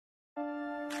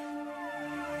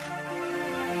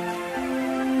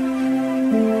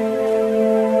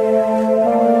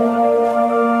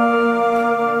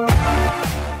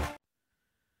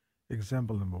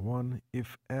Example number 1,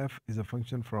 if f is a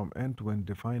function from n to n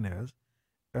defined as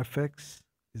fx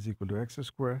is equal to x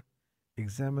squared,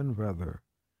 examine whether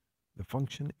the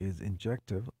function is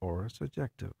injective or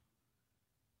surjective.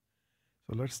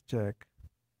 So let's check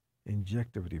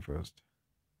injectivity first.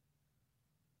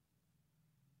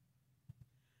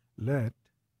 Let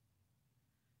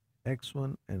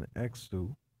x1 and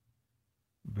x2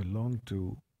 belong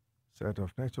to set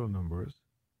of natural numbers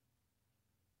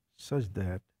such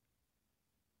that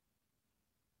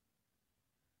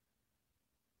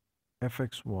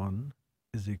fx1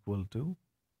 is equal to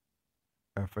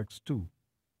fx2.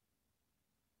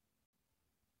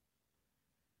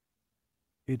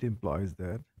 It implies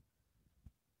that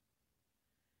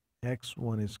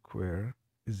x1 square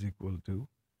is equal to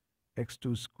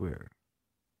x2 square.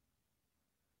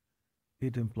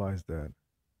 It implies that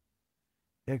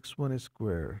x1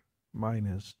 square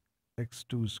minus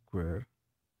x2 square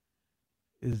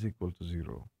is equal to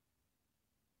 0.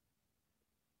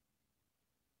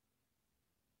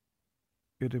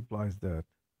 It implies that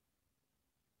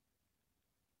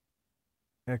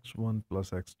x1 plus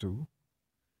x2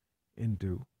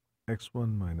 into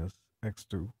x1 minus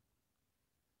x2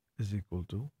 is equal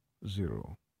to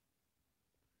 0.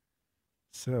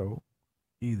 So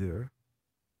either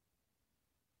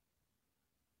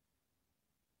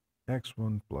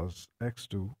x1 plus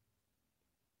x2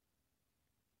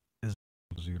 is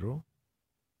equal to 0,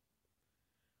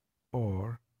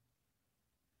 or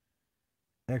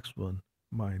x1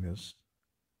 minus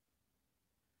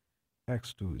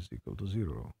x2 is equal to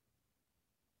 0.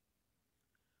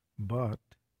 But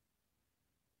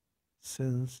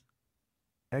since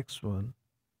x1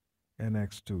 and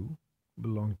x2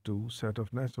 belong to set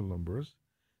of natural numbers,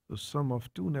 the sum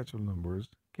of two natural numbers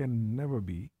can never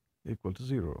be equal to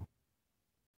 0.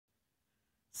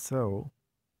 So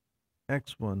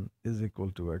x1 is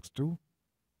equal to x2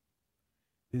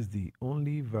 is the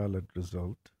only valid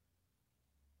result.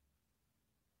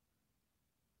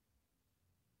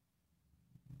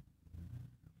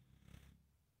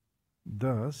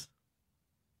 Thus,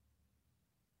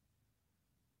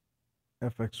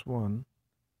 fx1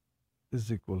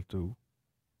 is equal to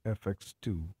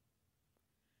fx2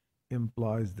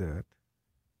 implies that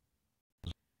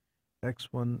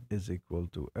x1 is equal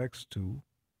to x2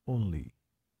 only.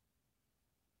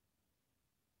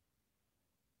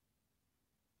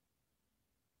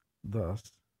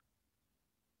 Thus,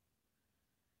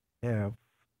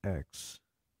 fx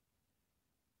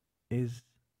is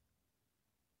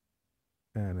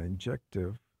an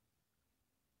injective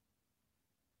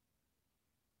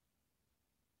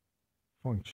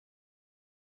function.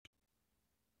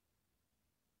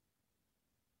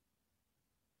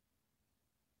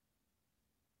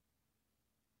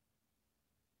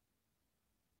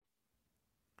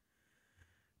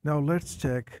 Now let's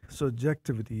check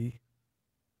surjectivity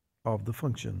of the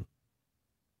function.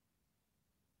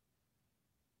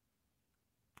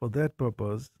 For that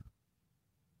purpose,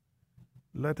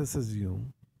 let us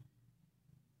assume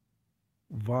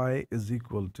y is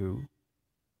equal to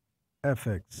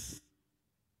fx,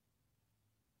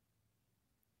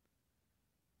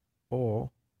 or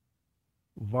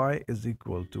y is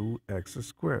equal to x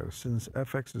squared, since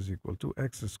fx is equal to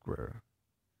x squared.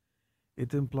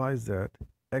 It implies that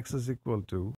x is equal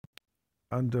to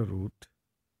under root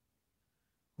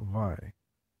y,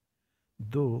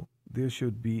 though there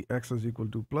should be x is equal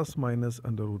to plus minus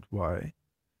under root y,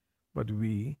 but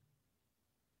we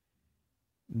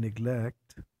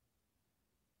neglect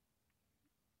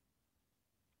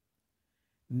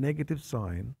negative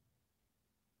sign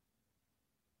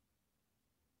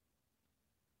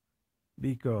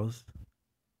because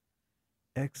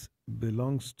x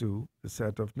belongs to the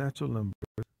set of natural numbers.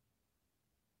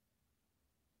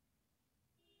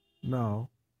 Now,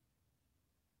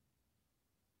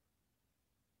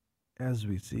 as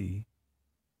we see,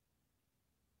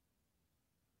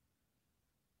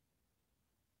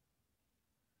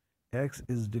 x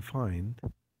is defined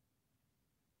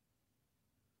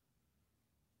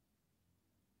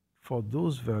for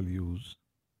those values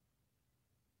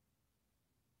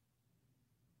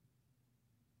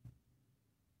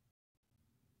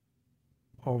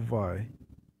of y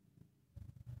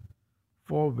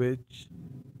for which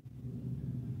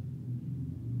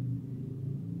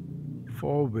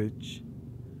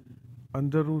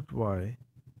under root y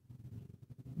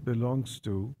belongs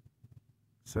to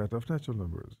set of natural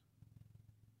numbers.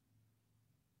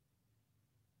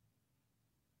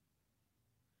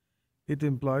 It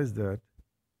implies that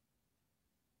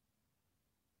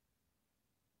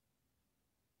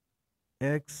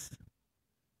x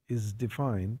is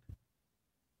defined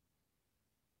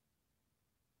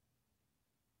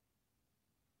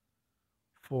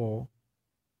for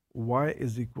y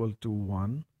is equal to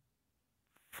 1,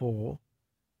 4,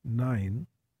 9,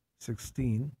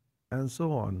 16, and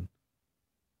so on.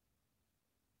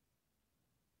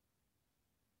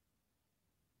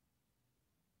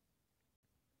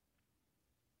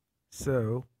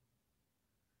 So,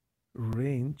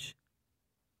 range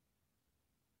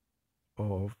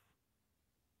of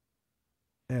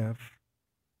f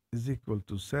is equal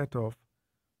to set of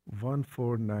 1,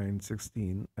 4, 9,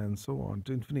 16, and so on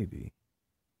to infinity.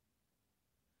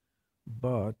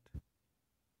 But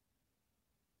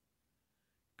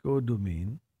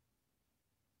codomain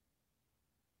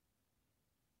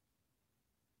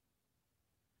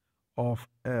of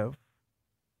f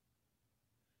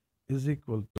is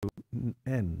equal to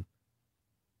n.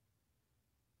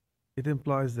 It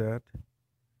implies that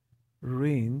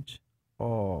range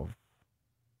of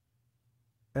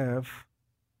f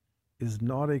is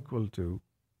not equal to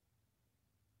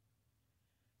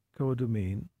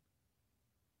codomain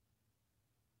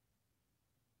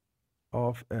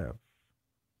of f.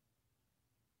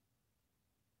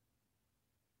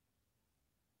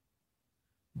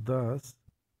 Thus,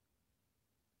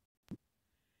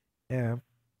 f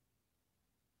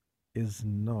is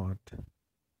not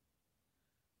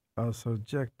a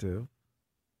surjective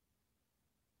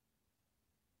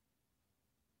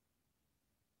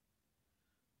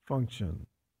function.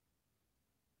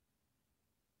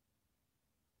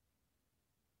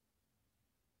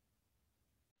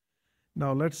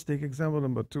 Now let's take example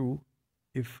number 2.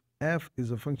 If f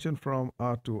is a function from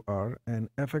R to R and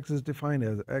fx is defined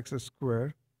as x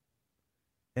squared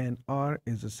and R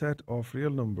is a set of real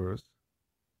numbers,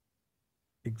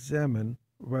 examine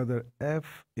whether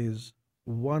f is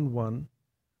 1, 1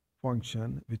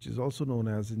 function, which is also known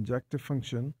as injective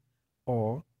function,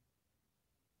 or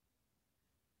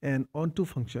an onto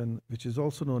function, which is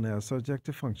also known as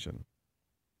surjective function.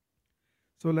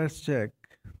 So let's check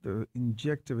the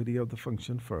injectivity of the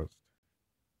function first.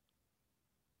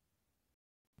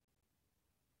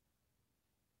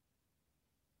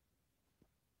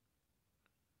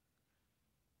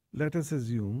 Let us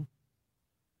assume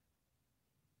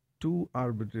two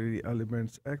arbitrary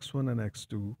elements x1 and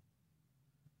x2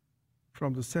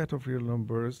 from the set of real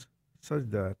numbers such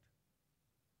that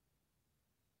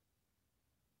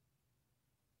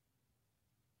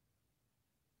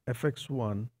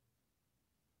fx1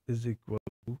 is equal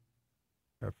to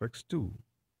fx2.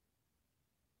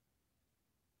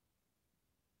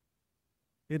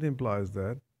 It implies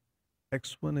that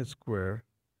x1 square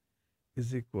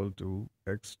is equal to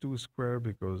x2 square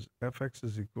because fx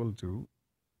is equal to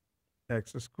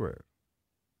x squared.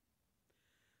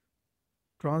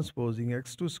 Transposing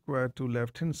x2 square to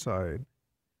left hand side,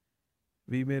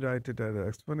 we may write it as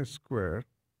x1 square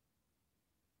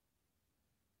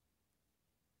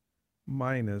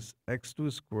minus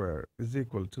x2 square is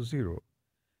equal to 0.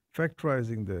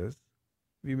 Factorizing this,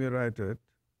 we may write it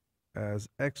as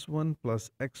x1 plus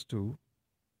x2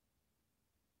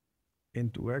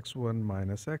 into x1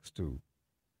 minus x2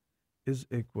 is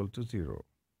equal to 0.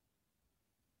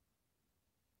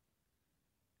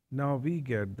 Now we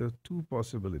get the two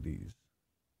possibilities.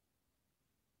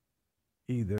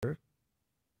 Either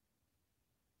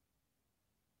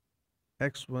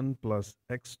x1 plus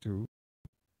x2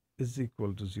 is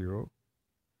equal to 0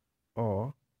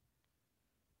 or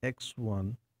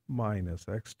x1 minus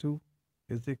x2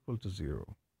 is equal to 0.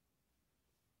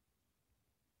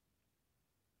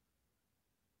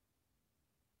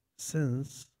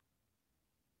 Since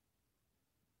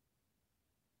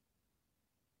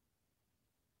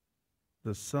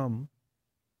the sum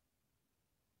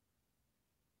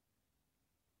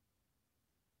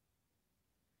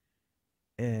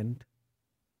and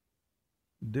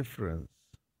difference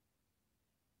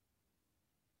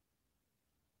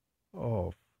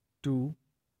of two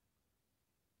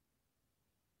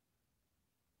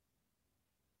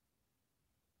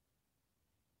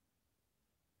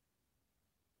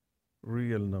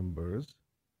real numbers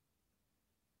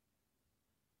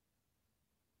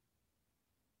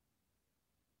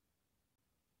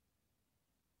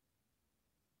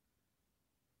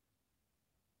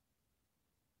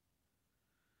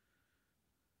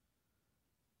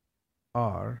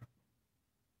are,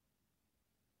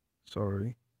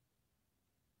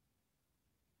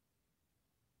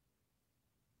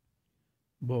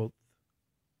 both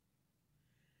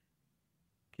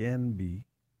can be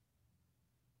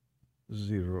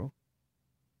 0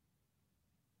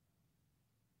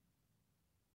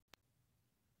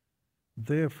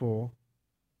 therefore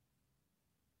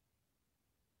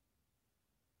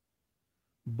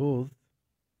both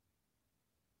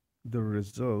the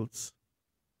results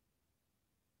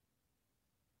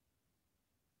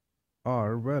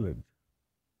are valid.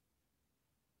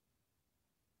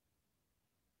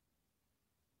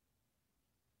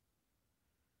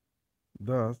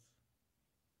 Thus,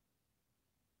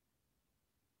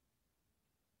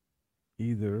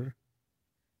 either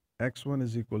x1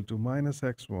 is equal to minus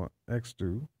x1,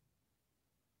 x2,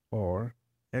 or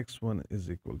x1 is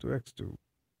equal to x2.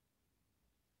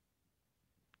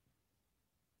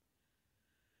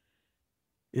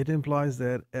 It implies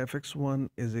that fx1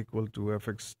 is equal to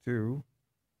fx2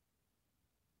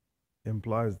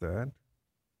 implies that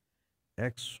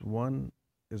x1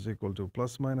 is equal to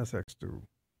plus minus x2.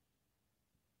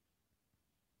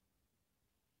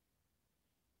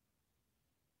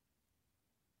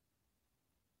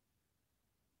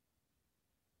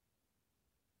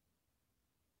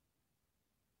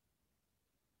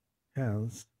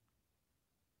 Hence,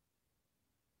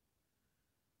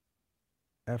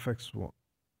 fx1,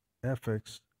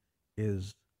 fx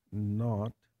is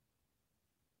not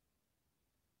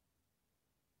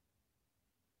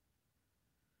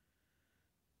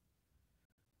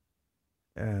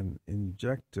an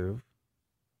injective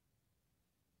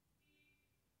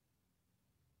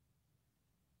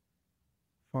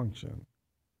function.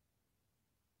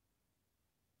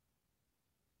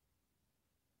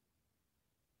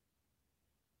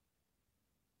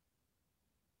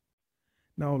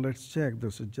 Now let's check the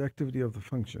surjectivity of the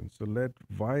function. So let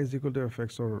y is equal to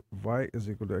fx or y is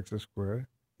equal to x squared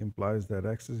implies that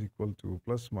x is equal to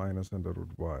plus minus under root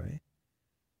y.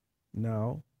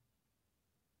 Now,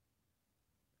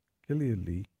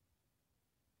 clearly,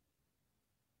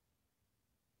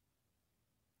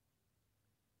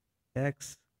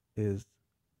 x is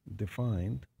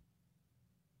defined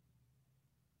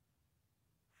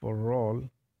for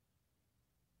all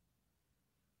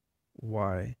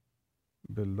y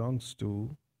belongs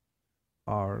to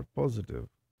R positive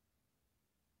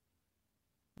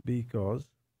because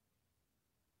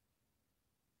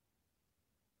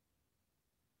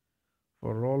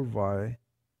for all y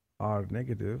are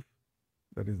negative,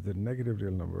 that is the negative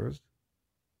real numbers,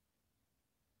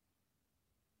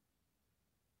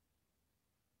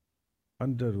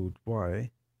 under root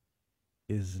y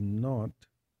is not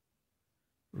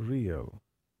real,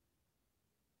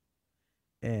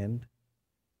 and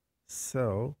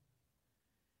so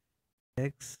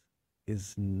x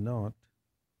is not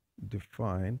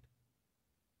defined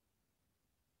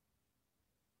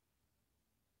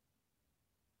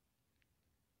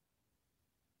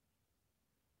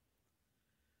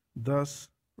thus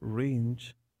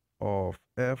range of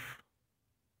f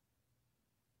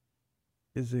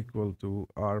is equal to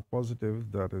R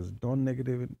positive, that is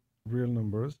non-negative real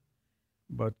numbers,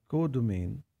 but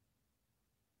codomain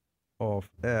of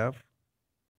f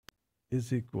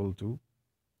is equal to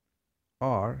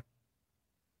R.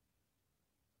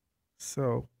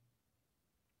 So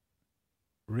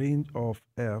range of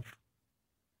f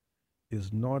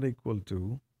is not equal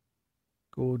to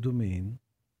codomain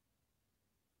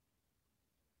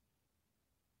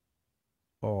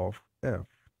of f.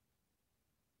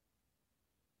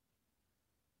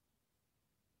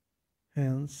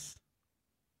 Hence,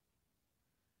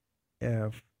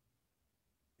 f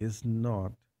is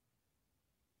not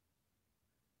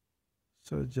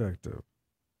surjective.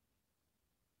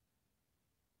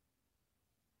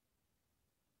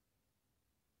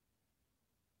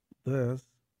 Thus,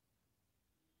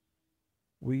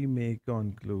 we may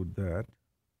conclude that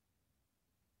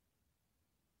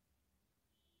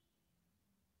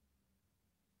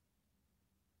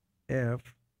f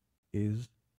is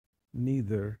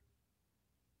neither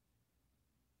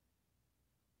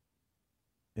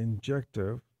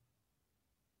injective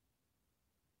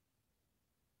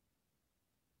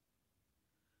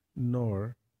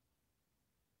nor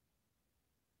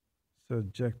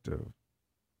surjective.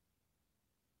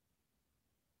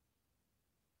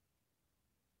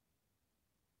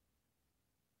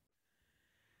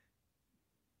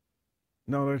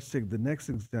 Now let's take the next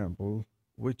example,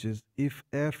 which is if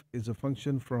f is a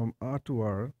function from R to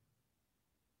R,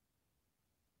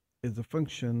 is a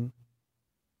function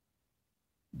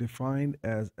defined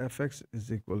as fx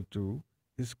is equal to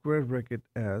square bracket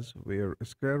s, where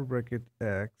square bracket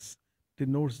x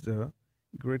denotes the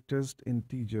greatest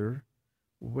integer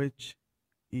which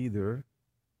either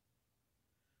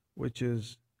which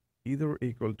is either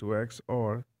equal to x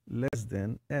or less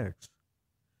than x.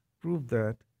 Prove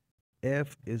that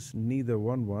f is neither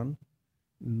 1, 1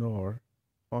 nor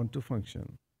onto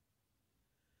function.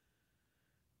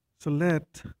 So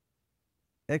let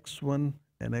x1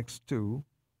 and x2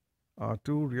 are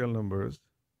two real numbers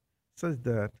such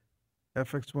that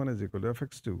fx1 is equal to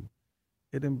fx2.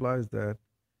 It implies that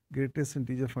greatest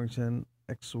integer function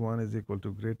x1 is equal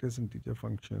to greatest integer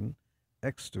function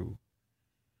x2,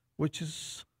 which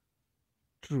is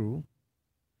true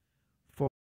for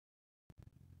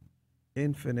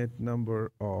infinite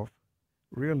number of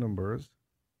real numbers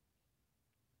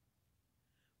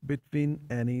between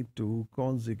any two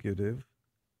consecutive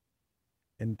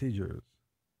integers.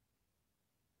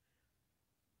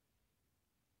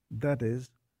 That is,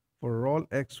 for all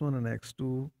x1 and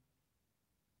x2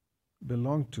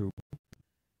 belong to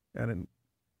an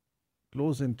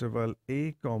closed interval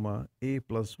a comma a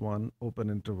plus 1 open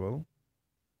interval,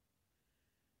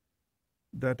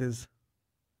 that is,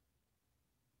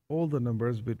 all the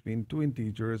numbers between two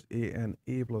integers a and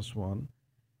a plus 1,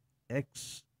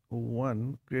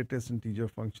 x1 greatest integer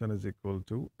function is equal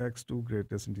to x2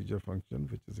 greatest integer function,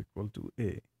 which is equal to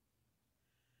a.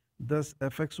 Thus,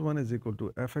 fx1 is equal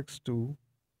to fx2,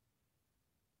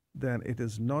 then it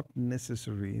is not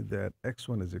necessary that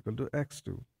x1 is equal to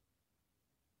x2.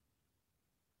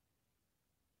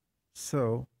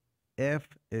 So, f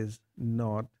is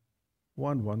not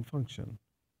 1, function.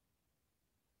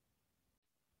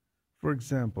 For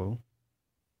example,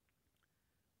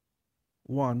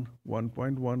 1,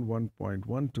 1.1,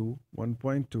 1.12,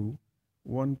 1.2,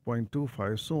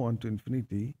 1.25, so on to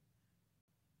infinity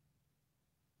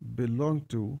belong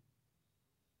to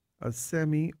a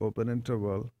semi-open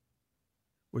interval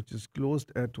which is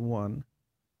closed at 1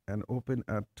 and open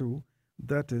at 2,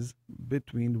 that is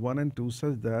between 1 and 2,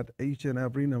 such that each and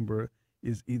every number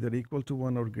is either equal to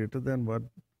 1 or greater than 1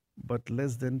 but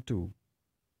less than 2.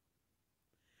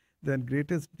 Then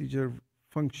greatest integer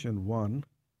function 1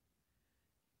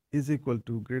 is equal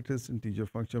to greatest integer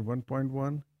function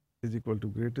 1.1 is equal to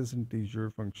greatest integer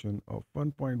function of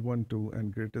 1.12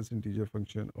 and greatest integer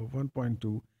function of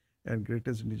 1.2 and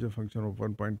greatest integer function of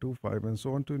 1.25 and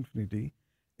so on to infinity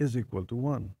is equal to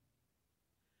 1.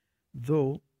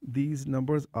 Though these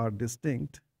numbers are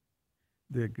distinct,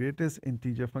 their greatest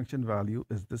integer function value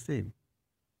is the same.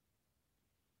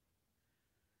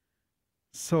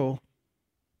 So,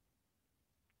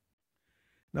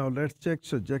 now let's check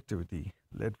surjectivity.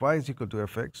 Let y is equal to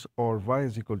fx or y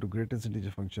is equal to greatest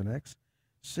integer function x,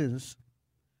 since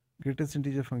greatest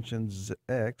integer function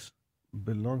x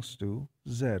belongs to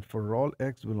z for all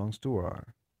x belongs to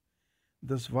r.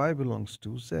 Thus y belongs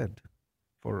to z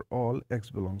for all x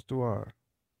belongs to r.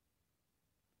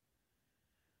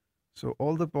 So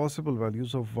all the possible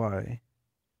values of y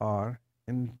are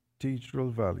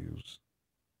integral values.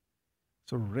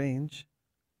 So range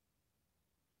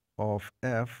of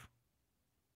f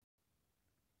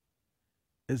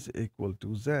is equal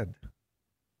to z,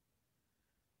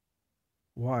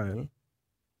 while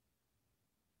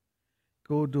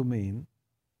codomain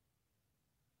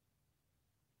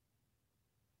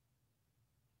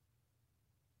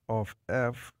of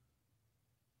f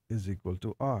is equal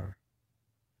to r.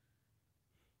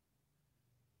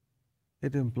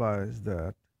 It implies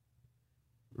that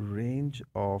range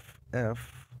of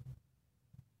f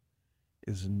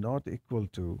is not equal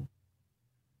to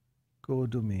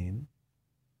codomain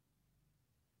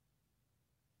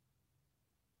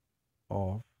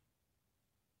of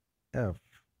f,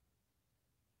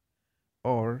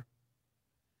 or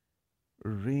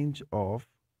range of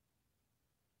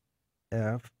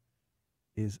f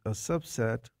is a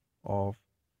subset of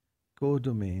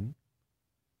codomain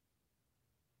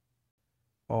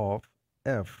of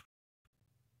f.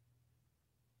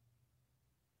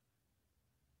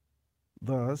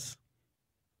 Thus,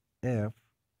 f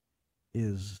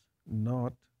is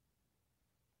not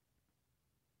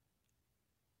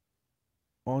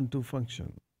onto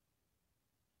function.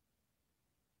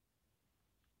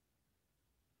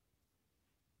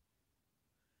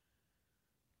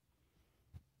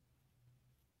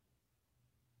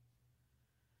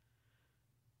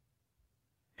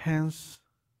 Hence,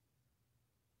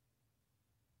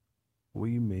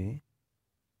 we may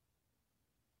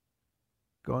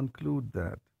conclude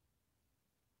that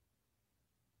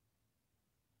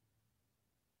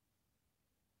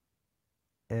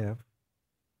f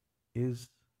is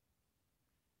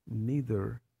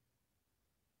neither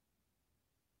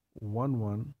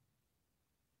 1,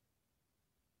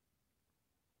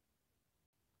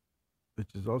 which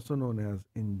is also known as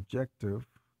injective,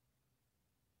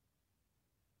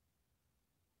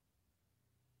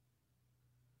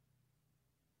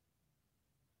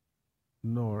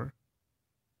 nor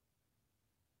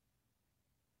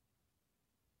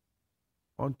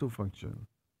onto function,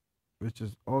 which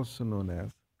is also known as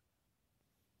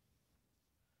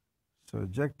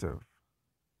surjective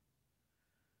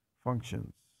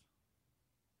functions.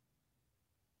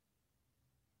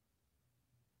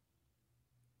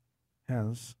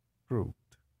 Hence, proved.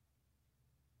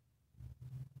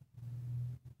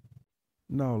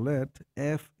 Now let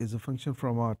f is a function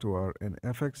from R to R and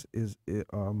fx is a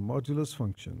modulus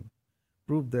function.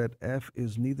 Prove that f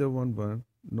is neither one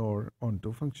nor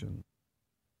onto function.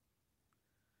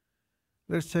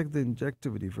 Let's check the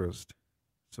injectivity first.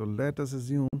 So let us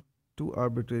assume two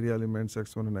arbitrary elements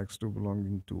x1 and x2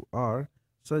 belonging to R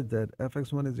such that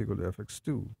fx1 is equal to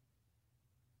fx2.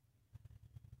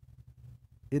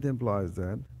 It implies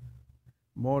that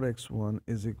mod x1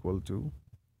 is equal to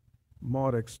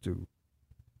mod x2,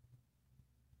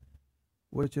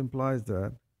 which implies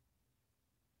that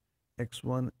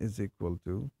x1 is equal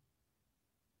to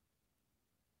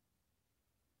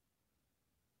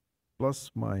plus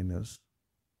minus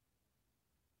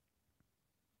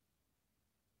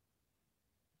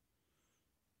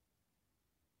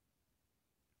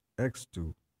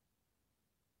x2.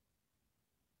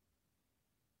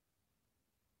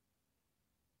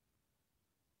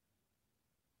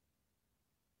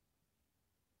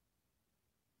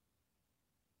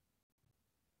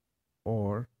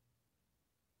 Or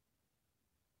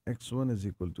x1 is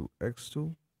equal to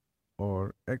x2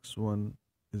 or x1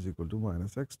 is equal to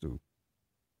minus x2.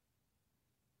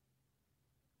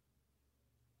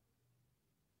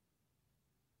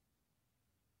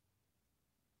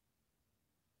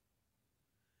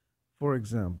 For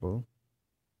example,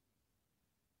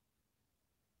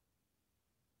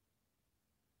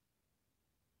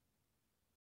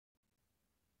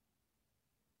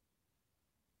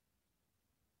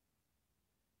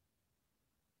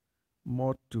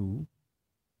 mod 2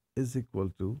 is equal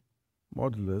to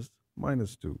modulus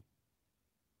minus 2.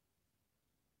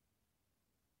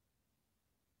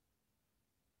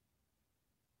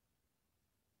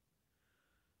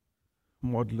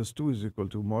 Modulus 2 is equal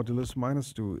to modulus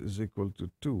minus 2 is equal to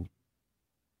 2.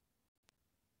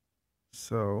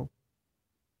 So,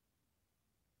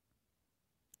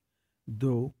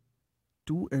 though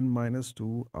 2 and minus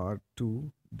 2 are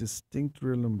two distinct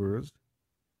real numbers,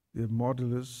 their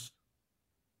modulus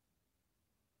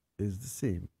is the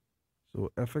same.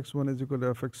 So fx1 is equal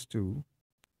to fx2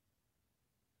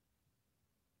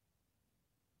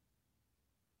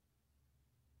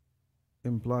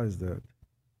 implies that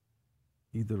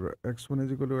either x1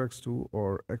 is equal to x2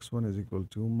 or x1 is equal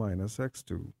to minus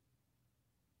x2.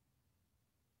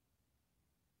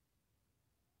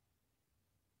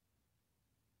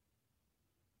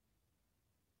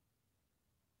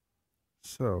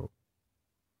 So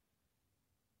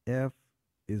f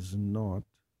is not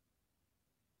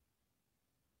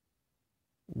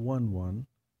 1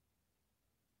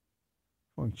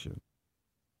 function.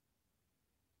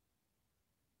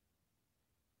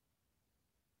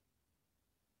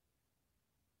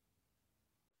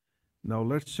 Now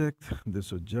let's check the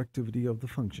surjectivity of the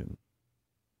function.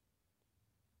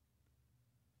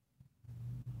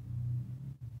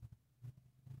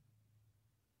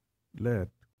 Let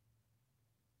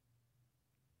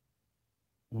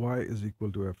y is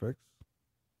equal to fx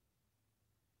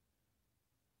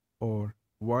or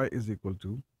y is equal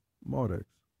to mod x.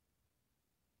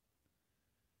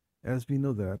 As we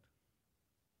know that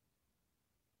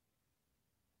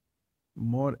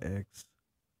mod x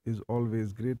is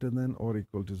always greater than or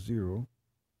equal to 0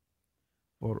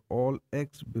 for all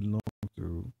x belong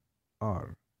to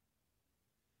R.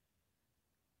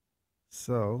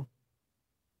 So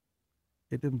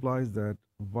it implies that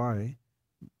y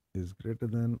is greater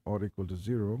than or equal to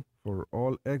 0 for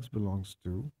all x belongs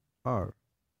to R.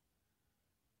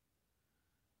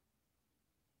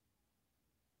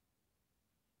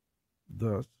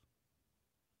 Thus,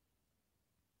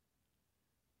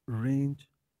 range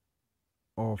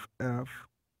of f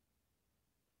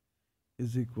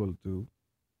is equal to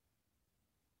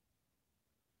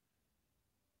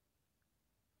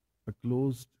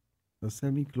a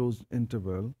semi-closed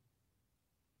interval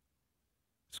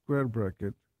square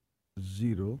bracket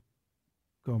 0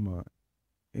 comma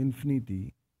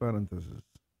infinity parenthesis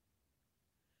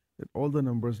with all the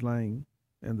numbers lying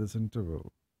in this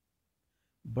interval,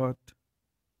 but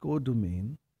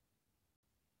codomain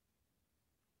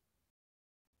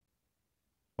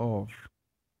of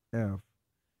f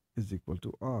is equal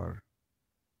to R.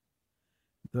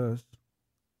 Thus,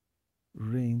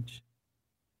 range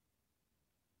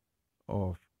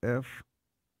of f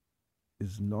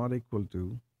is not equal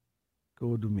to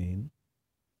codomain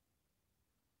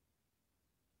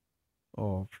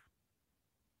of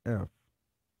f.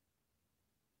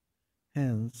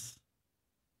 Hence,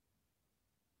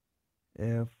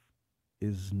 f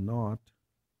is not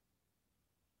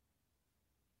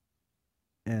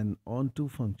an onto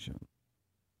function.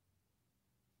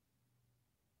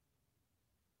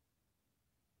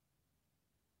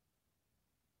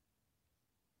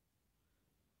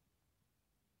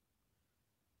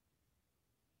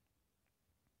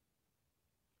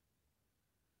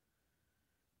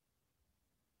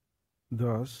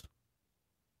 Thus,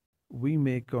 we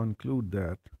may conclude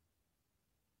that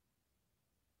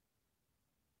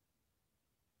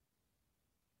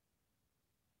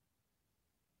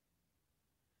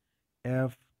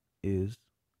f is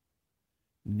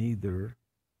neither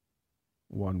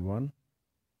 1, 1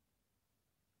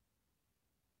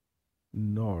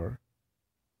 nor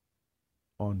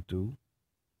onto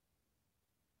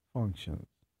functions.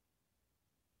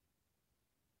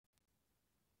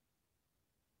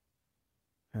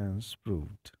 Hence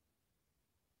proved.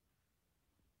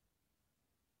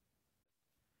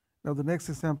 Now the next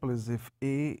example is if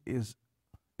a is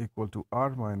equal to r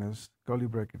minus curly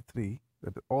bracket 3,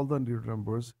 that all the real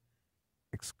numbers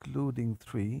excluding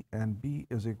 3, and b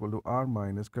is equal to r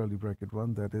minus curly bracket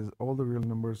 1, that is all the real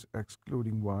numbers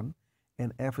excluding 1,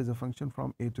 and f is a function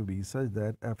from a to b such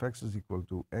that fx is equal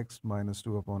to x minus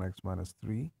 2 upon x minus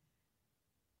 3.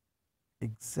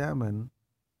 Examine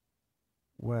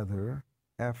whether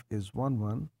f is 1,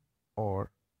 1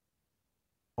 or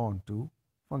onto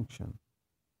function.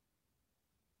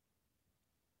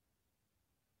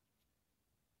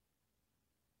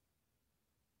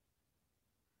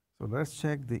 So let's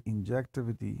check the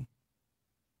injectivity.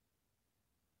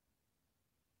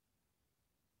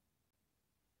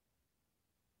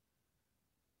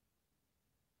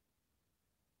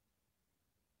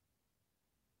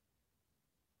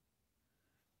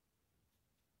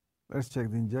 Let's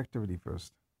check the injectivity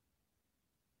first.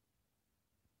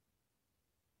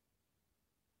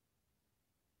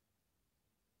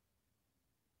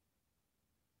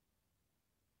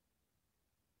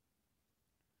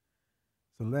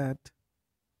 So let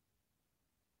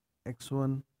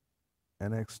x1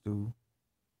 and x2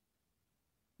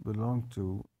 belong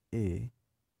to A,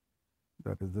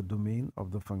 that is the domain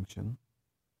of the function,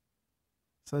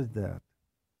 such that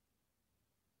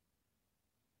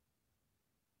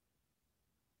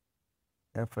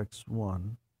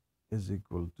fx1 is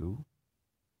equal to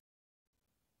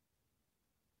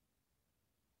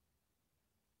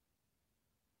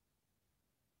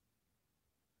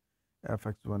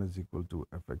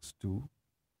fx2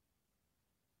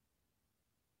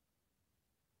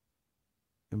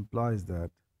 implies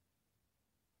that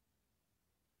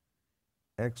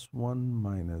x1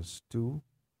 minus 2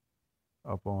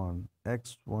 upon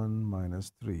x1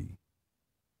 minus 3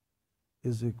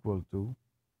 is equal to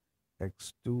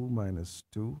x2 minus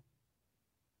 2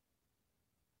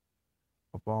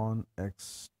 upon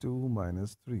x2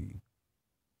 minus 3.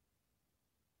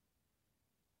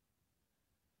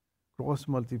 Cross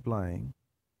multiplying,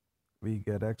 we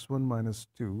get x1 minus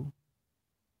 2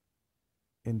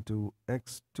 into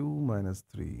x2 minus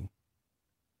 3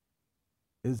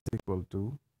 is equal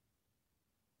to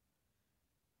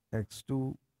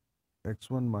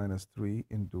x1 minus 3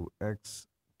 into x2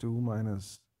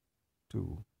 minus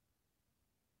 2.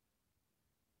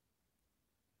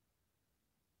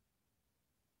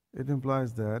 It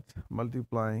implies that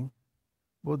multiplying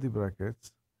both the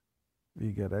brackets,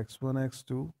 we get x1,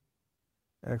 x2,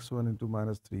 x1 into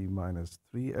minus 3 minus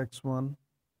 3x1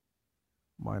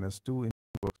 minus 2 into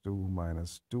x2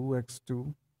 minus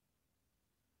 2x2,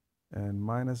 and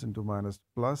minus into minus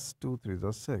plus 2 3s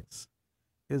are 6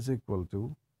 is equal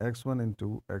to x1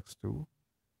 into x2,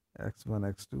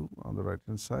 x1 x2 on the right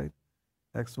hand side,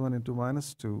 x1 into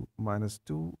minus 2 minus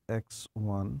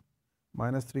 2x1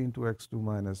 minus 3 into x2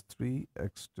 minus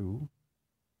 3x2,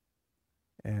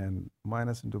 and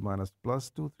minus into minus plus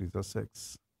 2 3s are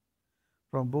 6.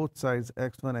 From both sides,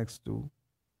 x1, x2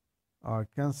 are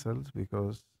cancelled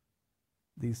because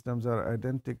these terms are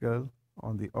identical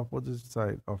on the opposite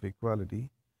side of equality.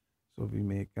 So we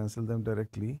may cancel them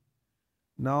directly.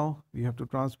 Now we have to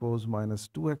transpose minus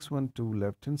 2x1 to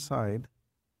left hand side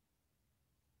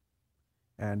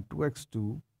and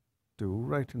 2x2 to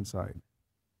right hand side.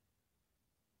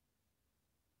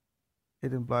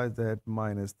 It implies that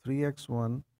minus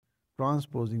 3x1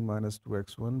 transposing minus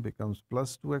 2x1 becomes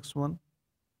plus 2x1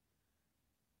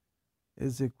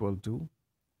 is equal to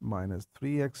minus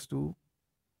 3x2,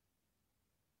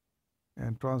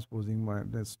 and transposing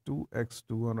minus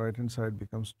 2x2 on right hand side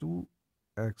becomes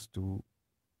 2x2,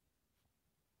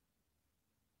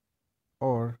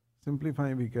 or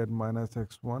simplifying we get minus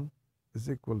x1 is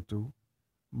equal to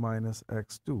minus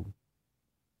x2.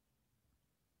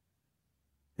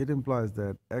 It implies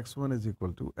that x1 is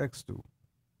equal to x2.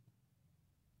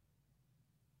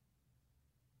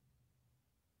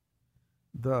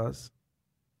 Thus,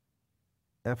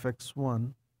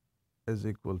 fx1 is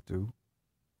equal to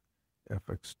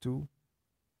fx2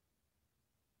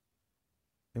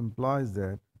 implies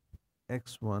that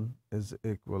x1 is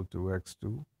equal to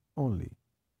x2 only.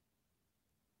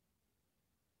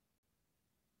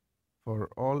 for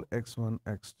all x1,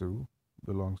 x2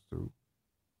 belongs to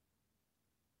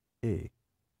A,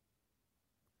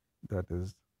 that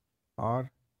is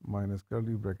R minus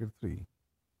curly bracket 3.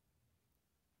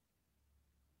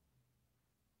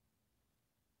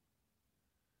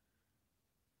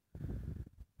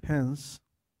 Hence,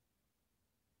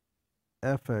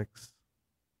 fx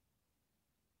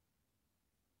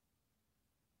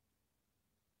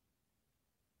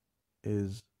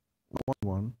is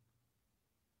one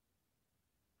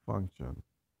function.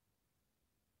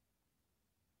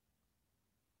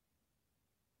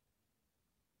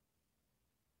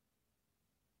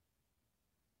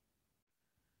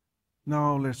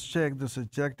 Now let's check the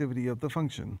surjectivity of the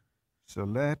function. So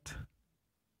let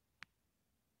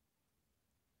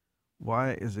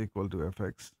y is equal to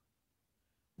fx,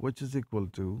 which is equal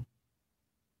to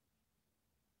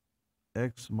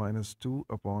x minus 2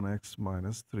 upon x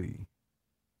minus 3.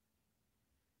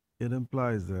 It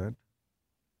implies that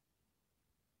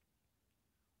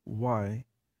y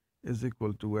is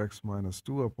equal to x minus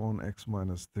 2 upon x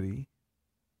minus 3,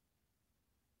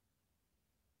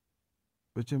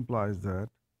 which implies that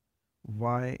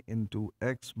y into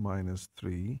x minus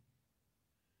 3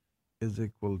 is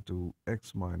equal to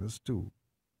x minus 2,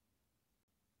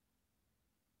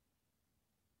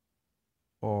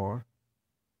 or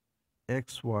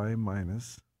xy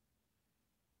minus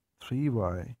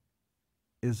 3y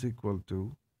is equal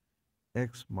to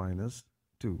x minus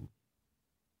 2,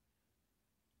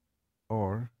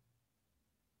 or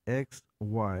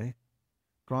xy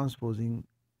transposing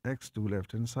x to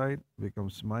left hand side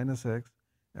becomes minus x,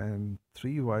 and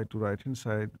 3y to right hand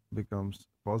side becomes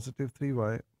positive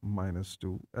 3y minus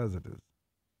 2 as it is.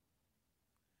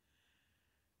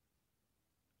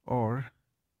 Or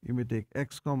you may take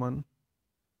x common.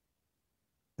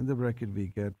 In the bracket we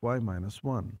get y minus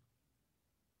 1.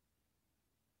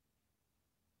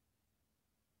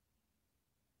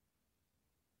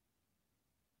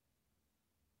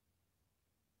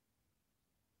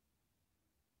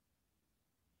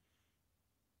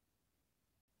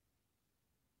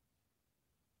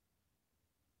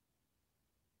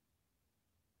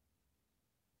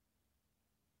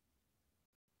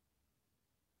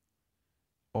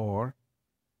 Or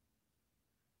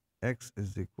x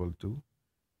is equal to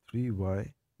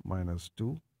 3y minus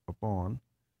 2 upon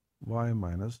y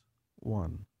minus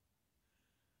 1.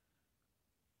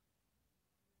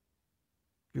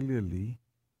 Clearly,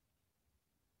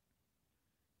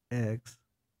 x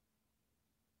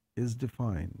is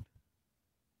defined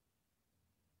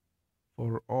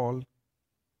for all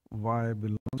y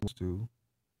belongs to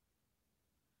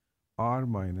r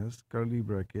minus curly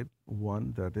bracket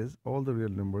 1, that is all the real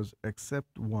numbers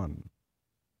except 1.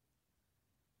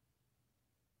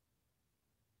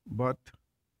 But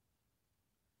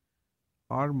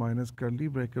r minus curly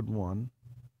bracket 1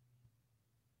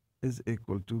 is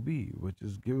equal to b, which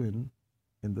is given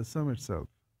in the sum itself.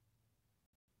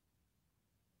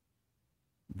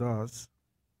 Thus,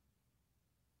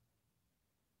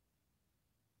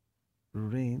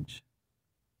 range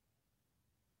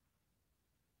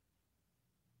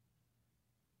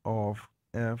of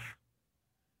f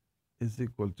is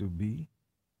equal to b,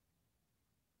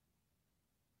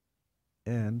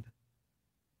 and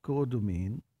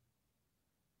codomain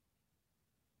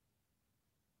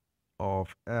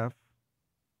of f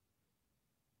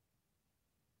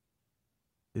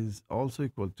is also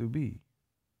equal to b.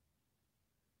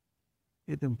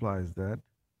 It implies that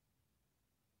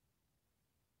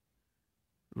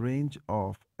range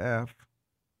of f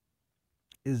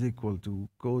is equal to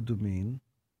codomain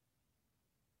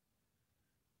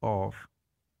of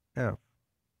f.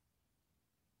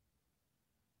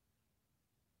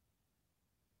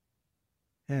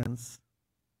 Hence,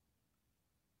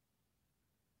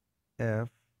 f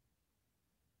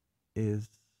is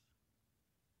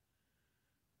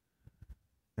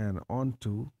an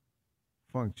onto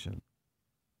function.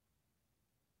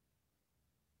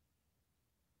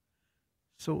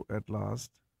 So at last,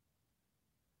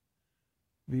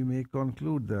 we may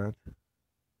conclude that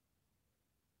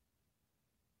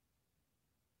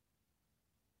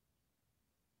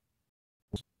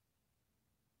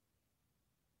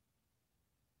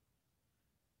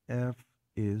f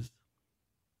is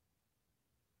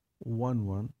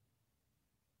 1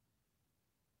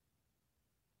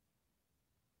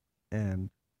 and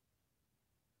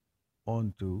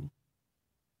onto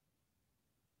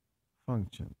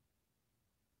function.